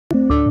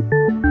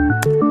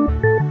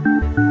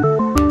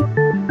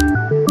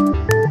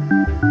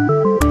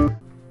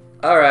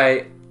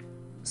Alright,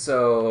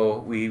 so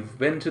we've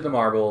been to the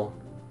marble,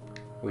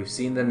 we've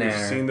seen the nair,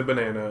 We've seen the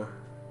banana.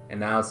 and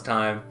now it's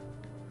time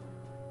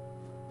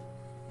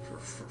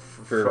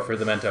for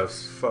the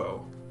Mentos.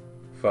 Faux.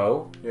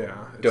 Faux? Yeah.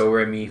 Do,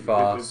 re, mi,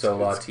 fa, sol,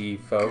 la, ti,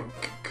 faux.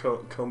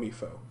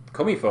 Comifo.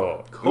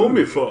 Comifo.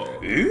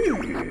 Comifo.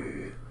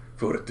 Ooh.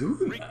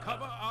 Fortuna.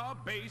 Recover our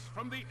base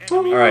from the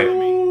Alright.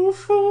 Oh,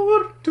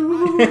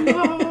 Fortuna.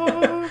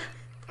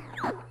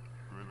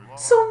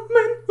 Some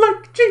men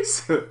like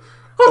Jesus.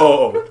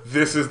 Oh,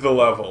 this is the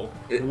level.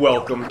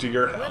 Welcome to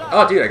your hell.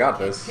 Oh, dude, I got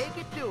this.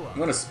 I'm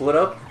gonna split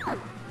up,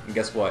 and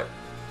guess what?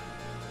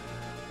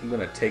 I'm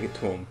gonna take it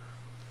to him.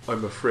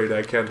 I'm afraid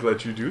I can't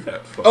let you do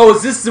that, folks. Oh,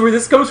 is this where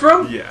this comes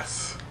from?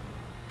 Yes.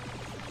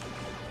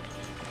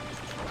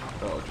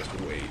 Oh,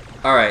 just wait.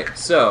 Alright,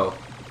 so,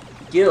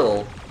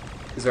 Gil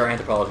is our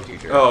anthropology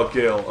teacher. Oh,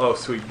 Gil. Oh,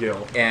 sweet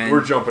Gil. And-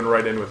 we're jumping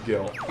right in with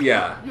Gil.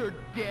 Yeah. You're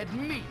dead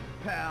meat,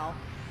 pal.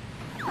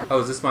 Oh,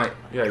 is this my...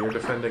 Yeah, you're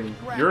defending...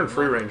 You're in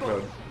free range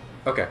mode.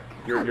 Okay.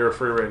 You're a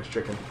free range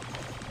chicken.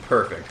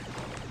 Perfect.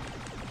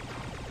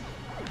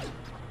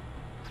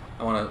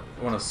 I wanna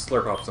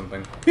slurp off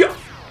something. Yeah.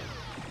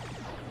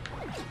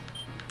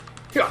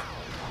 Yeah.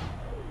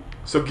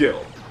 So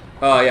Gil.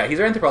 Yeah, he's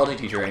our anthropology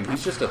teacher, and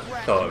he's just a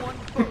thug.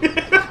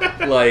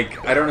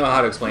 Like, I don't know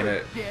how to explain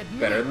it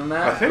better than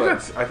that.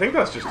 I think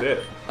that's just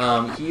it.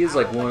 He is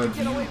like one of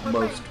the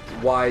most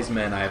wise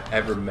men I've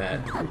ever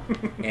met,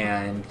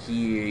 and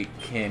he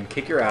can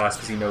kick your ass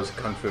because he knows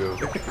kung fu.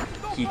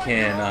 He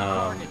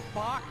can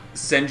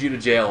send you to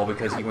jail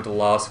because he went to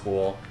law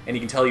school, and he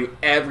can tell you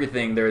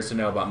everything there is to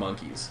know about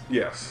monkeys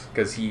Yes.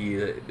 because he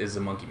is a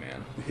monkey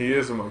man. He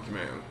is a monkey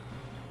man.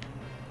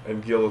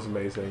 And Gil is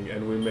amazing,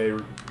 and we may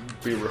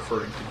be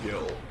referring to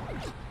Gil.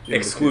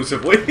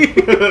 Exclusively.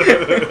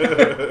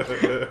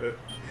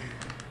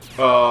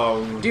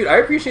 Dude, I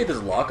appreciate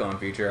this lock-on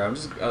feature. I'm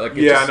just like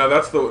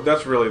no,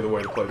 that's really the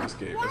way to play this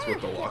game. Is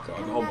with the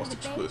lock-on, almost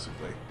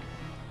exclusively.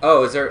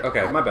 Oh, is there?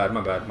 Okay, my bad.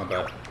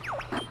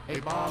 A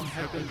bomb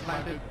has been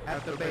planted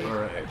at the base. All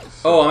right.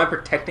 Oh, am I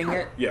protecting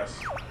it? Yes.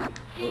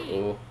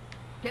 Uh-oh.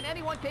 Can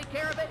anyone take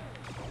care of it?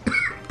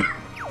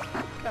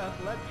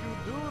 Can't let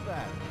you do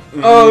that.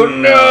 Oh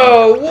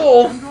no,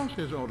 Wolf! Andros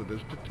has ordered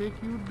us to take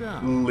you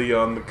down.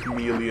 Leon the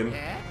chameleon.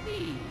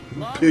 Daddy,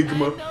 long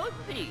Pigma. time no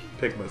see.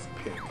 Pigma's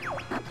pig.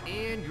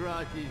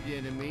 Andros'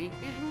 enemy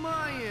is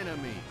my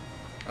enemy.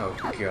 Oh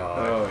god.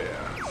 Oh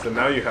yeah. So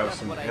now you have That's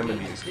some what I need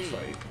enemies to to see.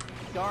 fight.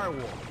 Star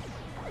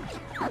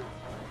Wars.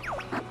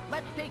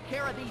 Let's take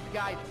care of these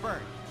guys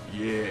first.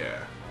 Yeah.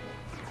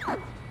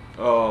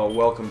 Oh,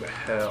 welcome to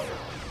hell.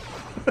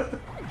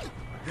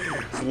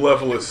 This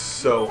level is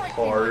so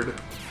hard.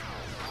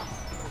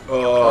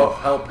 Oh.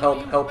 Help,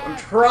 help, help. I'm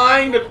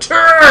trying to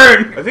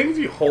turn! I think if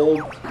you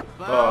hold,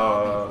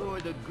 Bow before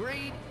the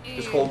great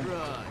just hold,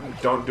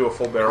 Andros. don't do a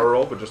full barrel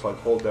roll, but just like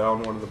hold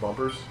down one of the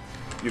bumpers,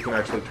 you can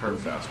actually turn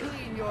faster.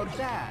 Clean your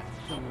dad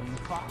soon,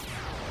 Fox.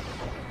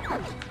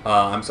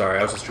 I'm sorry,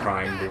 I was just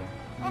trying to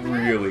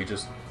really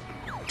just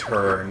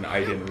turn. I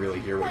didn't really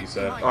hear what you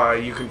said.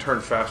 You can turn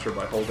faster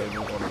by holding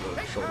one of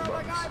the shoulder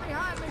buttons. Guy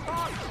behind me,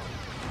 Fox.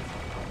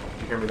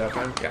 Did you hear me that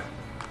time? Yeah.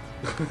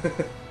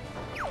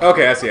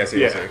 Okay, I see, I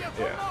see, I Yeah,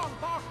 see.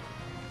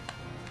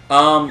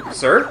 yeah.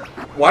 Sir?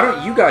 Why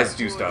don't you guys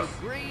do stuff?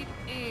 Great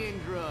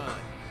Andros.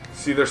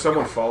 See, there's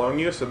someone following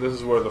you, so this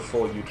is where the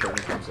full U-turn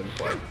comes in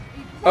play.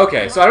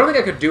 Okay, so I don't think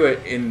I could do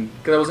it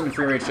because I wasn't in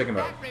free range chicken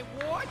mode.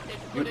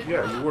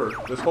 Yeah, you were.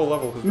 This whole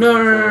level has been No, in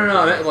no, full no, no, range no.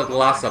 I chicken. meant like the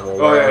last level.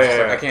 Oh, Where I yeah, was yeah, just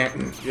like, yeah. I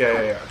can't.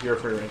 Yeah. You're a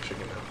free range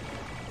chicken now.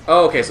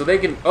 Oh, okay, so they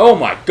can. Oh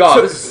my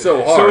god, this is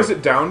so hard. So is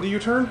it down to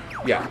U-turn?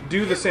 Yeah,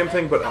 Do the same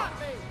thing, but up.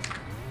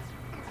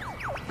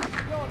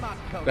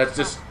 that's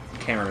just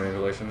camera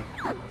manipulation.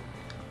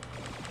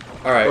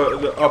 All right.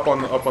 Up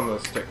on the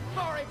stick.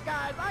 Sorry,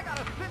 guys, I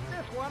gotta sit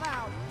this one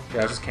out.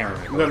 Yeah, it's just camera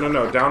manipulation.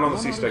 No. Down on the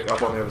C stick,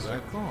 up on the other I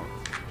stick. thought.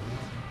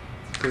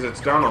 Because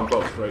it's down on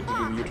both, right? To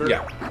do the U-turn.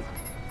 Yeah.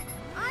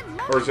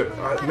 Or is it?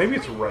 Maybe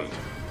it's right.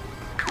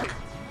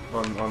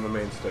 On the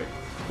main stick.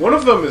 One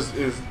of them is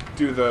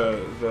do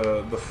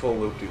the full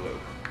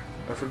loop-de-loop.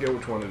 I forget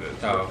which one it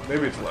is. Oh.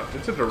 Maybe it's left.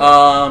 It's a direct.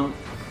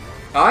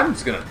 I'm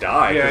just gonna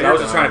die Yeah, because I you're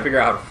was just trying to done. figure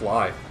out how to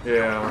fly.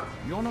 Yeah.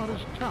 You're not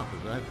as tough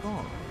as I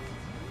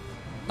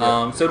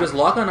thought. So does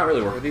lock-on not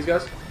really work with these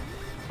guys?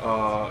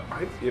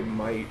 It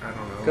might. I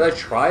don't know. Because I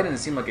tried and it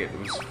seemed like it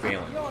was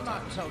failing. You're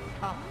not so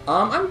tough.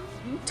 I'm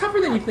tougher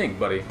than you think,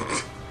 buddy.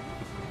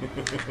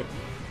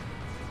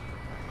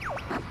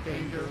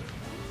 Danger.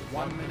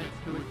 1 minute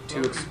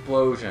To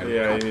explosion.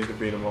 Yeah, you need to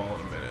beat them all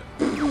in a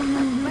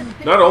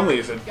minute. Not only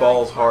is it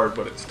balls hard,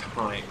 but it's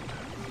timed.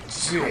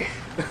 Gee.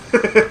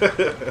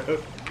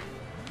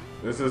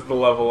 This is the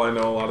level I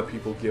know a lot of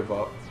people give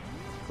up.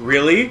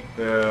 Really?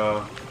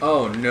 Yeah.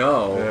 Oh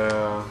no.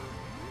 Yeah.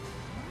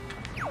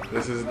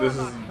 This is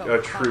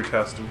a true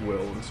test of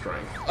will and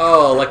strength.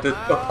 Oh, like the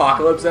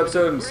Apocalypse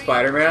episode in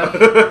Spider-Man?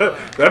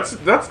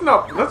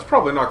 That's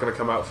probably not going to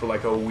come out for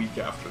like a week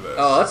after this.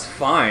 Oh, that's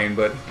fine,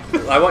 but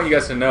I want you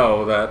guys to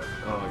know that.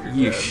 Oh,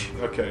 you're Yeesh.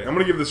 dead. Okay, I'm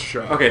gonna give this a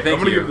shot. Okay, thank you. I'm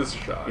gonna give this a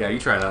shot. Yeah, you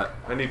try that.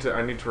 I need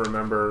to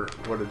remember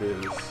what it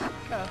is.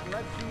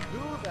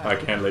 I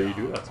can't let you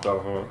do that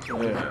stuff.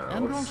 Yeah,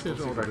 And let's see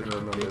don't if I can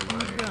remember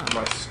get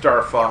my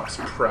Star Fox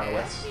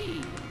prowess.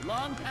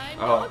 Long time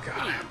Oh no god,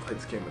 I see. haven't played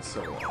this game in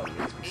so long. It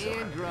makes me so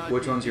happy.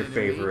 Which one's your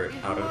favorite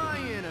out of My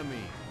them? enemy.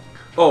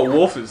 Oh,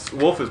 Wolf is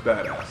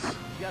badass.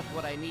 Just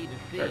what I need to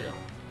see. There you go.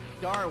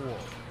 Star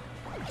Wolf.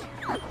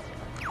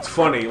 It's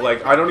funny,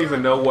 like I don't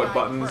even know what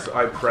buttons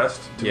I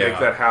pressed to Yeah. make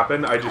that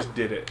happen. I just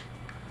did it.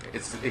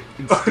 It's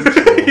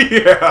instinctual.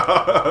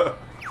 Yeah.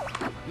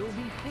 You'll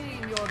be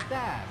seeing your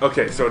dad.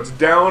 Okay, so it's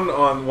down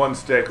on one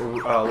stick,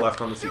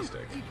 left on the C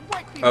stick.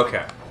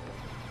 Okay.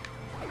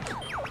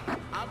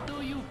 I'll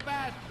do you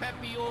fast,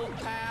 peppy old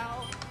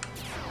pal.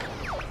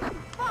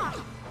 Fox,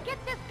 get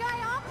this guy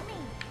off me.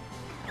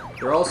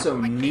 They're also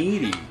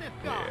needy.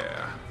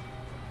 Yeah.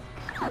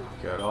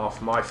 Get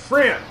off my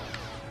friend.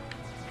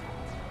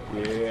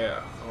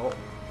 Yeah. Oh,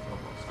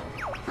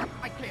 almost.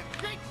 I can't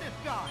shake this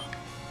guy.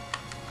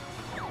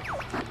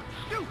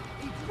 Shoot,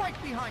 he's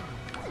right behind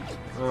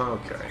me.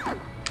 Okay.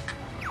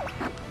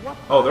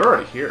 Oh, they're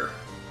already here.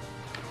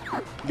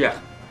 Yeah.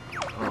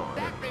 Oh, I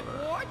That didn't know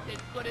reward is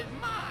good as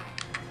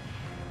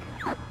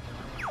mine.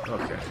 that.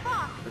 Okay.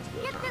 Fox, It's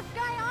good. get this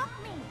guy off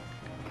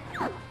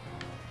me.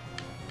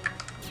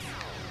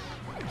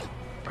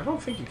 I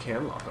don't think you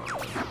can lock on.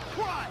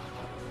 Try.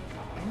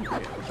 Yeah,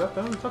 is that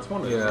done? That's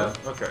one. Yeah. Isn't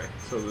it? Okay,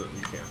 so that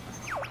you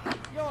can.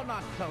 You're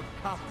not so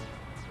tough.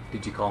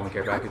 Did you call him the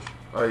care package?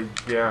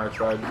 Yeah, I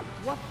tried.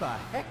 What the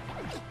heck?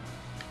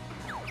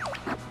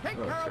 Take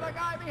Okay. care of the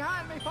guy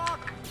behind me, Fox.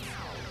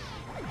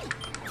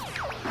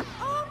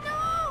 Oh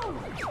no!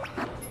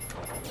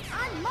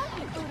 I'm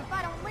monkey food if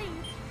I don't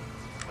leave.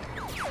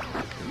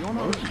 You're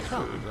not as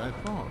tough as I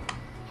thought.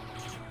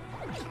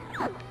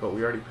 But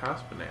we already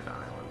passed Banana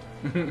Island.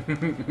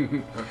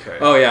 Okay.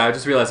 Oh yeah, I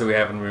just realized that we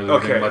haven't really been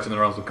Okay. doing much in the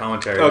realms of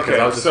commentary. because Okay,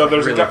 I was just so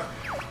there's really a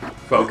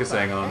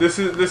focusing on. This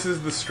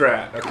is the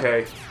strat,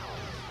 okay?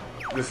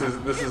 This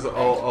is a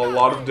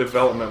lot of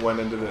development went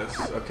into this,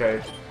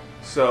 okay?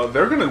 So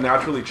they're gonna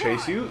naturally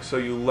chase you, so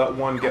you let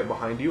one get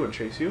behind you and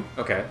chase you,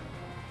 Okay.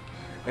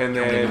 and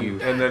then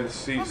then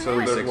see, so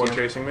there's 360. one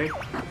chasing me.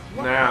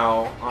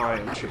 Now I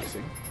am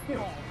chasing him.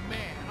 Oh man,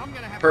 I'm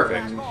gonna have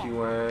Perfect. to And he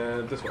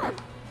went this way.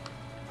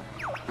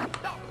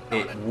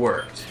 It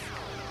worked.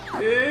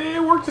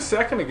 It worked a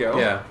second ago.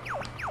 Yeah.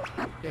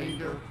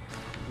 Danger.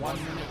 1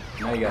 minute.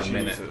 Now you got a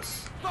minute.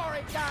 Jesus. Sorry,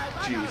 guys.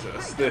 I gotta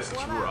Jesus, take this is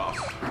one out.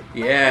 rough.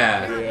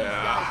 Yeah.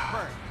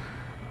 Yeah.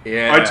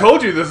 Yeah. I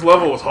told you this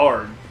level was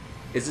hard.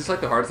 Is this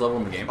like the hardest level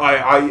in the game?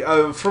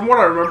 From what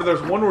I remember,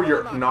 there's one where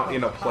you're not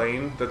in a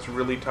plane that's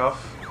really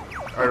tough.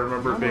 I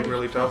remember it being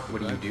really tough.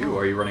 What do you do?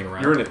 Are you running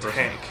around? You're in a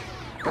tank.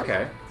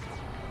 Okay.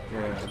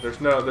 Yeah, there's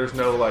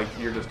no like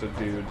you're just a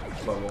dude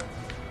level.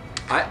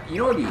 You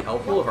know what would be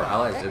helpful if our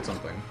allies did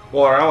something?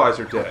 Well, our allies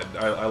are dead.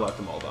 I let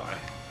them all die.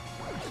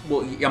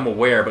 Well, I'm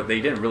aware, but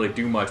they didn't really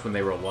do much when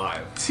they were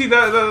alive. See,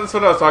 that's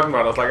what I was talking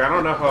about. I was like, I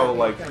don't know how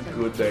like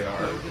good they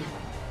are.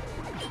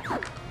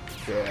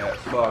 Get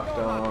fucked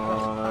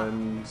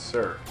on,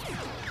 sir.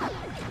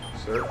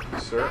 Sir,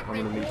 I'm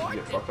gonna need you to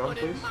get fucked on,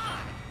 please.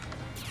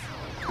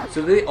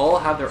 So they all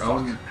have their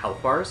own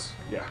health bars?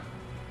 Yeah.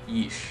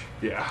 Yeesh.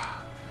 Yeah.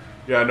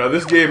 Yeah, no,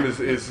 this game is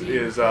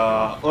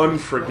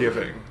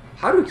unforgiving.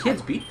 How do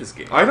kids beat this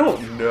game? I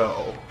don't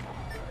know.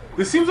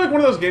 This seems like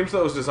one of those games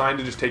that was designed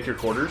to just take your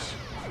quarters.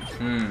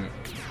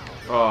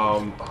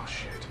 Oh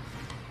shit.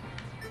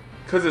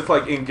 Because it's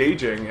like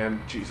engaging and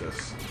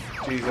Jesus.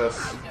 I'm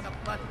gonna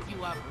bust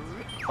you up.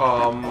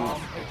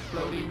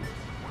 Exploding.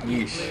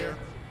 Yeesh. Yeah.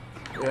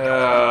 You're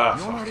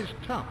Fuck. not as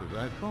tough as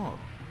I thought.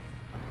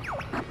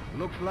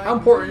 Looks like How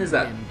important is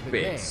that win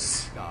today, base?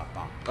 Star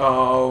Fox.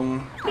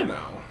 You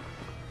know.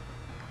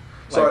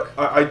 So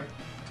Like-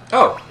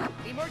 Oh,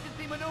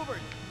 Emergency maneuvers.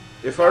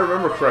 if I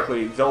remember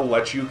correctly, they'll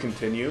let you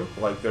continue.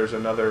 Like, there's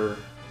another.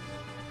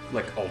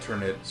 like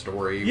alternate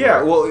story.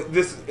 Yeah. where- Well,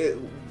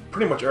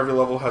 pretty much every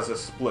level has a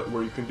split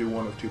where you can do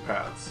one of two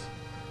paths,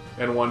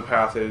 and one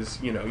path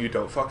is you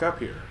don't fuck up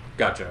here,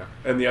 Gotcha.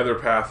 and the other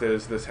path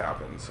is this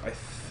happens. I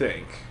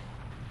think.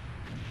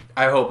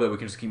 I hope that we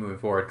can just keep moving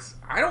forward, because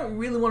I don't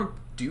really want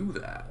to do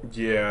that.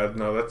 Yeah.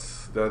 No,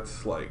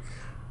 that's like.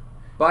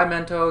 Bye,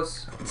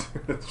 Mentos.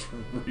 It's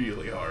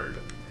really hard.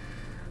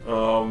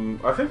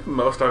 I think the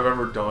most I've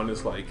ever done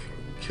is like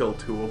kill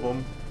 2 of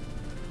them,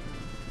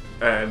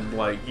 and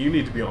like you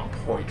need to be on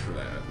point for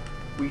that.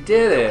 We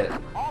did it.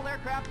 All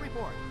aircraft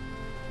report.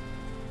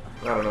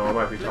 I don't know. I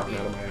might be talking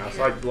out of my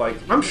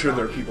ass. I'm sure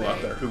there are people out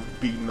there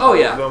who've beaten Oh, all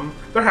yeah. of them.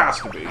 There has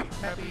to be.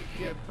 Heavy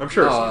ship. I'm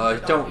sure.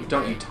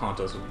 Don't you taunt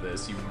us with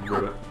this, you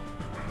ribbit.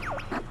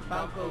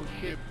 Falco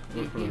ship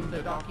in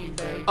the docking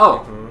bay.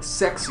 Oh,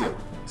 Sexial.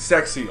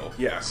 Sex seal.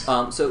 Yes.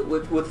 So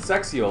with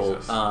Sexial,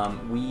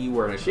 Jesus. we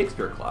were in a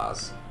Shakespeare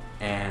class,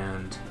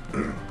 and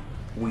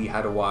we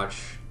had to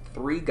watch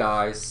 3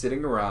 guys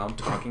sitting around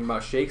talking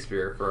about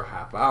Shakespeare for a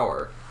half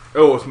hour.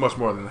 Oh, it was much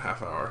more than a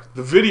half hour.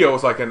 The video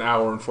was like an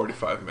hour and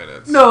 45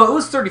 minutes. No, it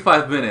was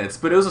 35 minutes,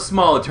 but it was a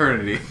small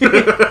eternity.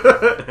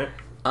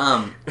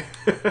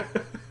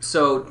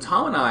 So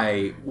Tom and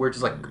I were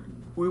just like,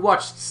 we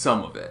watched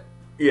some of it.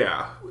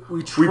 Yeah.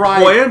 We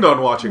planned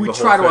on watching the whole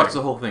thing. We tried to watch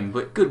the whole thing,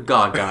 but good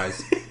God,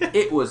 guys.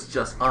 It was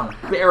just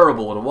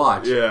unbearable to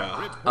watch.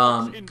 Yeah.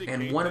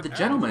 And one of the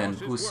gentlemen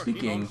who was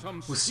speaking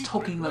was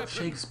talking about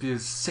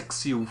Shakespeare's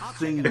sexual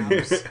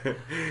themes.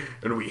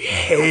 And we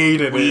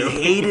hated him. We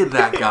hated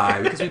that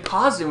guy because we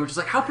paused it and we were just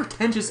like, how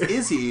pretentious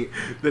is he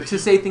to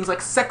say things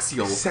like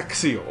sexual?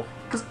 Sexual.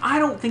 Because I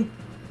don't think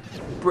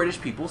British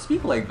people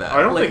speak like that.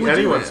 I don't think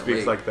anyone legitimately.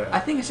 speaks like that. I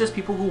think it's just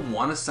people who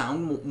want to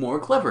sound more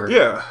clever.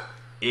 Yeah.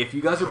 If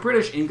you guys are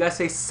British and you guys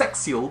say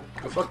sexual,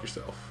 Go fuck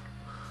yourself.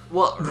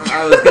 well,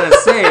 I was gonna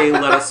say,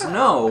 let us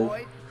know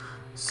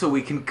so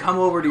we can come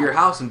over to your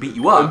house and beat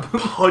you up.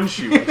 Punch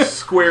you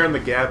square in the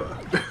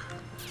GABA.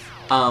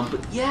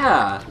 But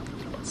yeah,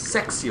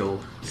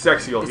 sexual.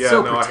 Sexual. It's Yeah,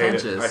 so no, I hate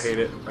it. pretentious. I hate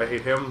it. I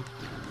hate him.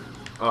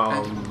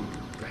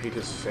 I hate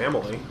his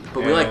family.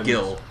 But we like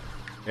Gil.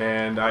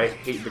 And I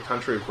hate the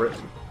country of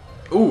Britain.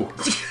 Ooh.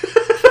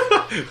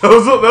 that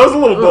was a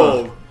little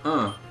bold.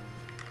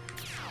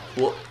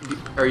 Well,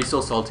 are you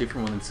still salty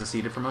from when it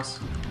seceded from us?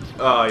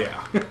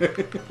 Yeah.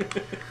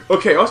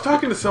 Okay, I was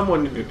talking to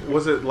someone,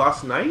 was it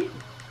last night?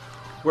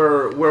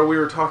 Where we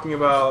were talking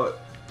about,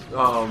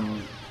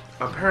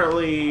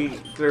 apparently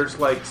there's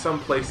like some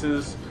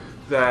places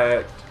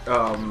that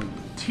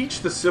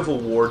teach the Civil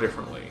War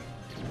differently.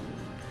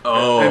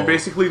 Oh. And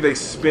basically they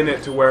spin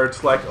it to where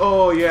it's like,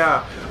 oh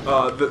yeah,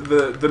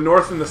 the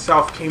North and the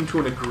South came to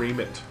an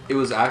agreement. It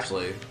was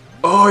actually.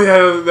 Oh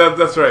yeah,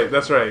 that's right,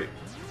 that's right.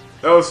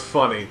 That was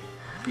funny.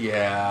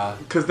 Yeah.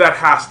 Because that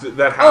has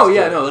to. Oh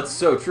yeah, no, that's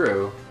so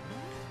true.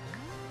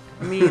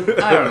 I mean,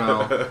 I don't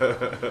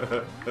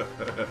know.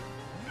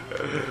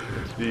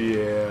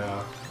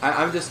 Yeah.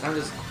 I'm just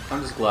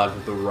glad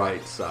that the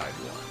right side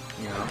won.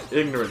 You know.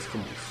 Ignorance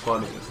can be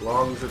funny as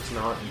long as it's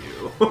not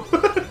you.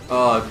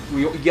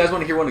 You guys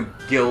want to hear one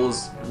of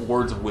Gil's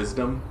words of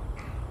wisdom,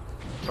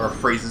 or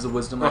phrases of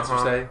wisdom, I should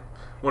say?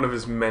 One of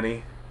his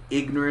many.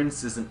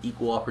 Ignorance is an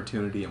equal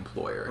opportunity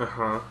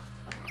employer.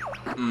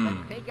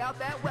 Take out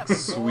that weapon,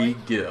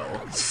 Sweet Gil.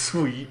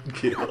 Sweet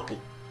Gil.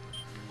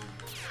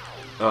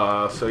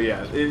 So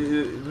yeah,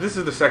 this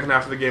is the second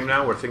half of the game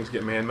now where things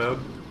get man mode.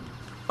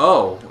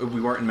 Oh,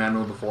 we weren't in man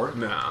mode before?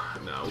 Nah,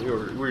 no, we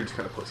were just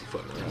kind of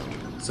pussyfooting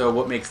around. So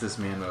what makes this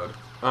man mode?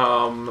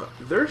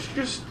 There's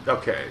just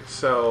okay.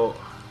 So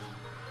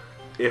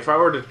if I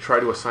were to try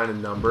to assign a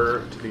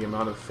number to the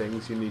amount of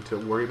things you need to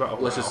worry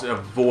about, Let's just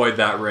avoid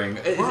that ring.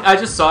 I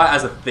just saw it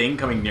as a thing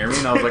coming near me,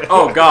 and I was like,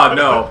 oh God,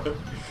 no.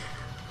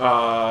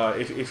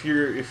 If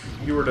you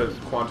were to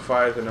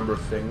quantify the number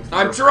of things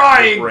I'm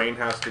trying! your brain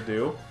has to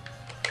do,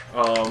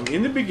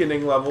 in the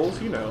beginning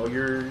levels, you know,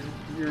 you're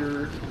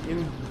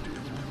in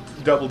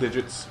double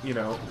digits, you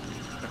know.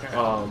 Okay.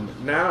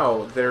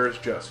 Now there's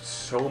just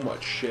so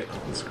much shit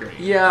on the screen.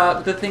 Yeah,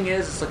 but the thing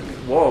is, it's like,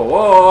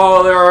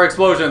 whoa, there are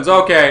explosions.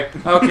 Okay.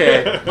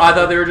 I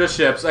thought they were just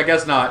ships. I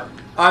guess not.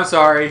 I'm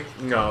sorry.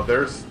 No,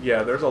 there's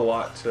a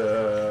lot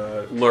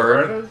to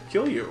learn try to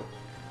kill you.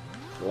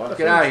 A lot of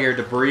Get out of here,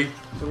 debris.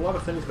 There's a lot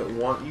of things that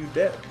want you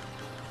dead.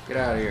 Get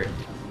out of here.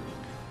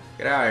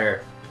 Get out of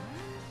here.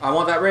 I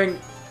want that ring.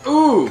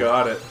 Ooh!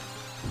 Got it.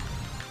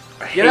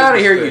 Get out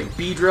of here, you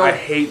Beedrill. I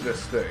hate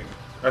this thing.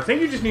 I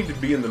think you just need to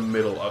be in the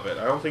middle of it.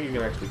 I don't think you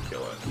can actually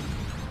kill it.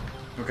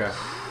 Okay.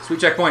 Sweet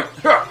checkpoint.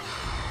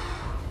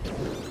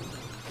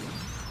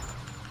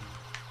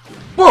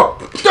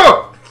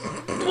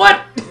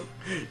 What?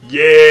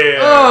 Yeah!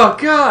 Oh,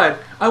 God.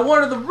 I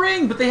wanted the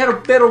ring, but they had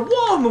a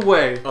wall in the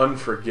way.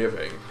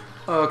 Unforgiving.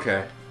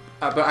 Okay.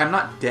 But I'm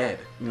not dead.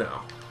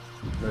 No.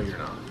 No, you're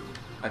not.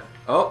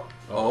 Oh.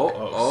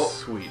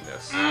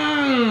 Sweetness.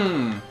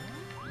 Mmm.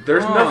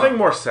 There's nothing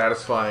more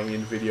satisfying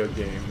in video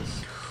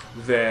games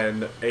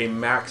than a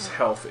max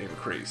health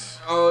increase.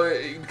 Oh,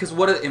 because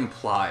what it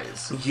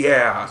implies.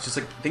 Yeah. It's just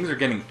like things are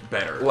getting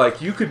better.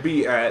 Like, you could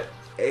be at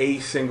a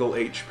single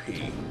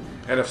HP,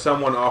 and if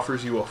someone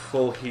offers you a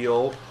full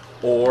heal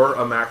or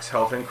a max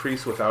health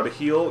increase without a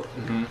heal,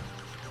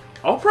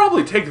 I'll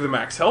probably take the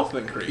max health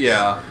increase.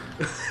 Yeah.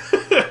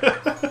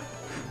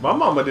 My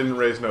mama didn't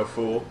raise no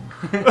fool.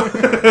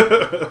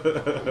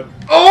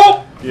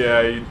 Oh!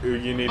 Yeah,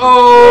 you need.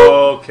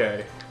 Oh!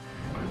 Okay.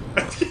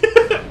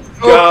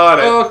 Got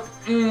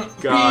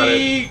it. Got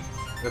it.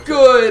 That's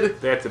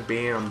Good. That's a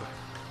bam.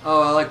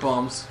 Oh, I like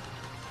bombs.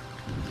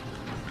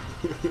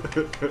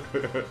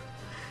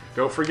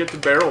 Don't forget to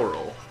barrel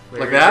roll.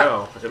 There Like you that?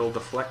 go. It'll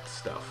deflect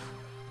stuff.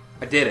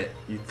 I did it.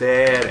 You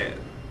did it.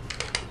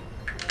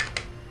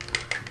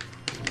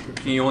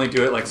 Can you only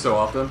do it like so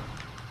often?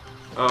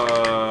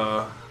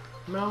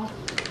 No.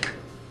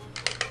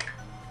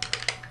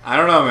 I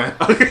don't know, man.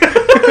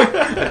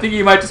 I think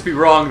you might just be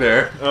wrong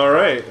there. All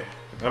right.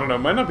 I don't know.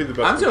 Might not be the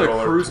best. I'm just gonna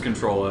controller. cruise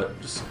control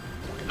it. Just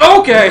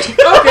Okay, I'm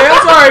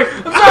sorry.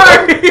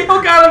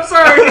 Oh god, I'm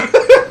sorry.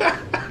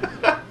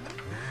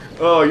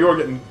 Oh, you're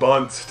getting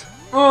bunced.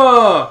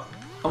 I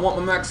want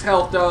my max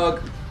health,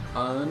 dog.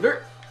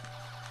 Under.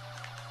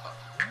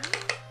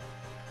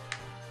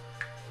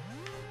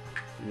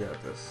 You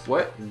got this.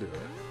 What? You can do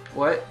it.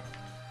 What?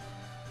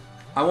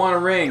 I want a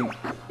ring.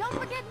 Don't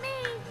forget me.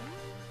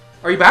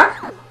 Are you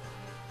back?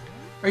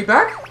 Are you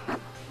back?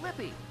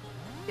 Slippy,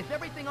 is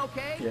everything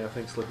okay? Yeah, I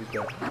think Slippy's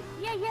back.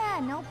 Yeah,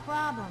 no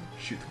problem.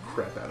 Shoot the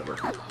crap out of her.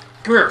 Come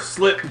here,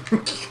 Slip.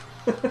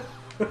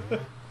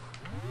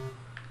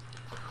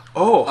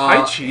 Oh, hi,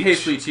 Cheech. Hey,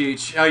 Sweet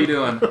Cheech. How you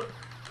doing?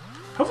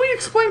 Have we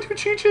explained who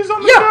Cheech is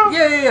on the show?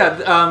 Yeah.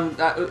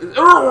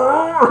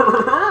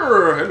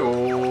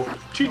 Hello.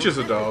 Cheech is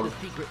a dog.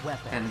 The secret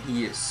weapon. And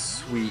he is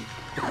sweet.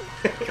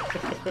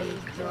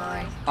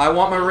 Destroy. I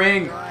want my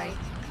ring. Destroy.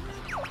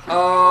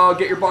 Oh,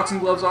 get your boxing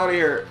gloves out of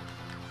here.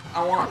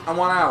 I want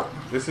out.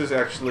 This is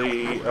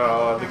actually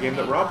the game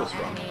that Rob was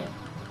from.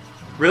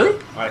 Really?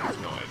 I have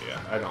no idea.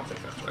 I don't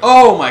think that's right.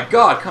 Oh my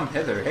god, come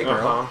hither. Hey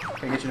girl. Uh-huh.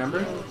 Can I get your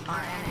number? Are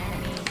an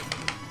enemy.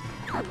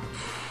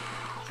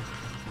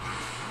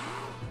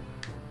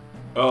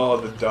 Oh,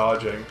 the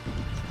dodging.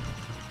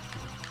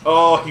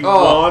 Oh, he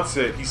Oh. wants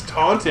it. He's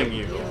taunting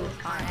you.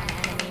 Are an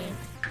enemy.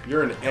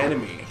 You're an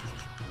enemy.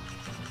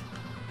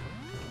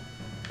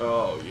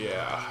 Oh,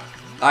 yeah.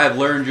 I have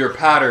learned your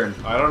pattern.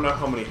 I don't know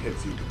how many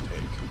hits you can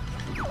take.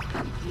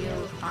 You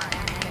are an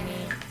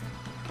enemy.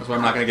 That's why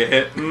I'm not gonna get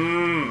hit.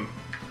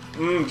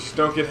 Just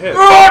don't get hit.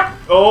 Ah!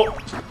 Oh!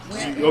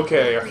 See,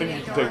 okay, I think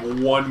you can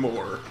take one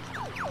more.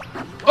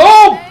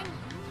 Oh!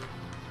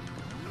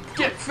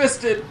 Get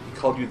fisted. He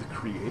called you the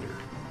creator.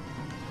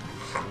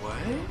 What?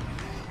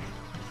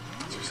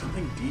 Is there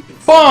something deep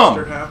and Bomb!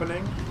 sinister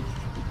happening?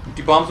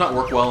 Do bombs not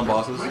work well in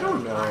bosses? I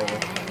don't know.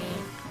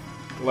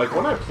 Like,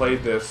 when I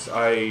played this,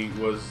 I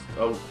was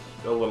a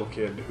little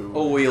kid who...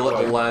 Oh, we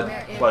let the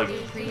lad. like,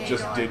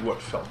 just did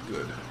what felt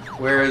good.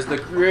 Where is the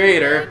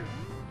creator?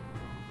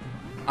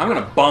 I'm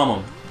gonna bomb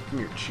him. Come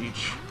here,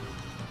 Cheech.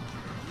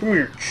 Come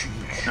here,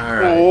 Cheech.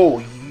 Alright. Oh,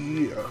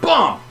 yeah.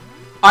 Bomb!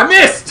 I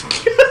missed!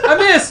 I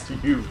missed!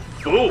 You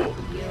fool!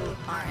 You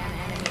are an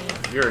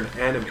enemy. You're an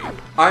enemy.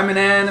 I'm an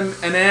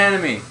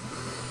enemy.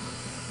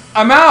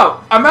 I'm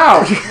out! I'm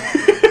out!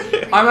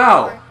 I'm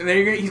out. And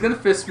then he's gonna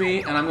fist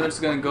me, and I'm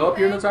just gonna go up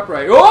here in the top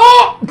right.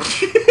 Oh!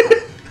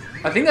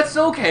 I think that's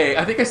still okay.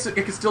 I think I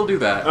can still do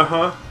that.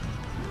 Uh-huh.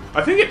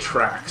 I think it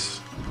tracks.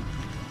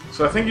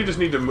 So I think you just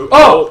need to move.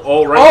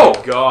 Oh! Right. Oh!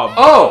 Gob.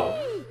 Oh!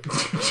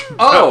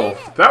 Oh!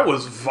 That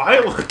was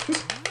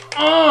violent.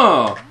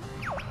 Oh!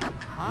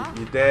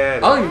 You're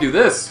dead. I'll even do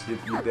this.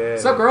 You're dead.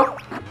 What's up, girl?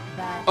 But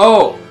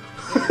Oh!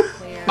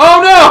 clear.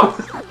 Oh no!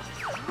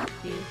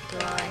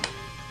 Destroy.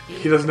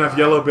 He doesn't have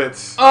yellow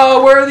bits.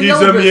 Oh, where are the He's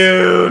yellow bits?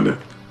 immune.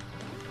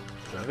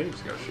 I think you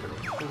just gotta shoot him.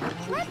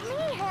 Let me I think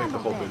the handle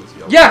whole bit this. is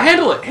yellow. Yeah,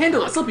 handle it!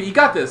 Handle it! Slippy, you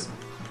got this!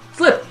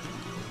 Slip!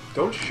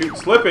 Don't shoot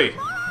Slippy.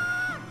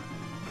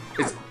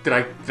 Did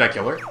I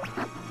kill her?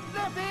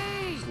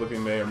 Slippy! Slippy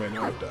may or may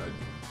not have died.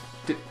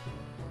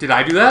 Did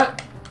I do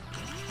that?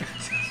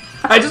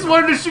 I just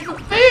wanted to shoot the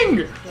thing!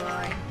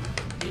 Destroy.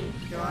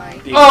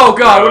 Destroy. Oh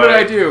god, what did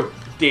I do?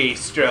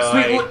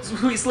 Destroy.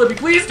 Sweet Slippy,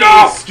 please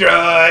no!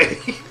 Destroy.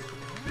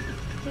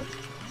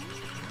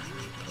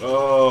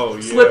 Oh,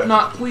 yeah. Slip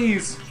not,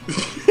 please.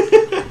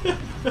 Destroy.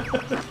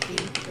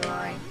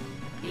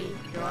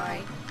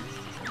 Destroy.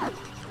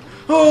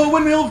 Oh,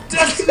 Windmill of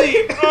Destiny!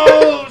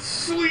 Oh,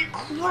 sweet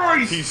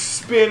Christ! He's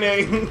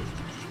spinning.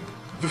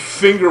 The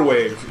finger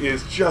wave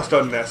is just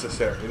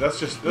unnecessary. That's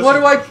just. What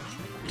do I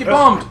get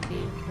bombed?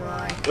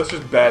 Destroy. That's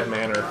just bad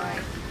manner.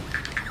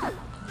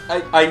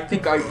 I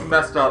think I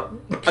messed up.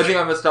 I think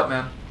I messed up,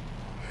 man.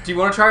 Do you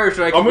want to try or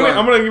should I keep I'm going?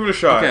 gonna give it a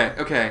shot.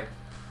 Okay.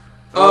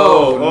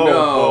 Oh,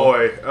 no.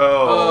 Boy.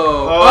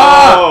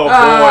 Oh.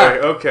 Boy.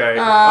 Okay.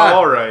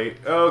 All right.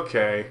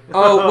 Okay.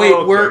 Oh wait,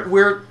 Okay.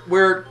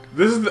 we're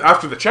This is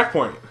after the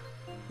checkpoint.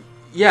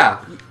 yeah,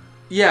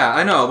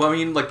 I know. But I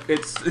mean, like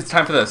it's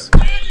time for this.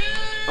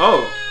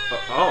 Oh.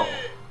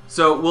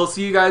 So we'll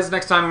see you guys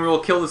next time, and we'll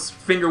kill this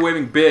finger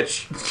waving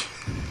bitch.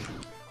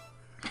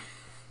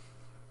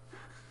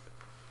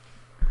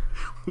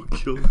 We'll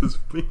kill this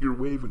finger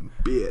waving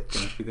bitch.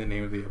 That'll be the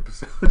name of the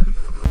episode.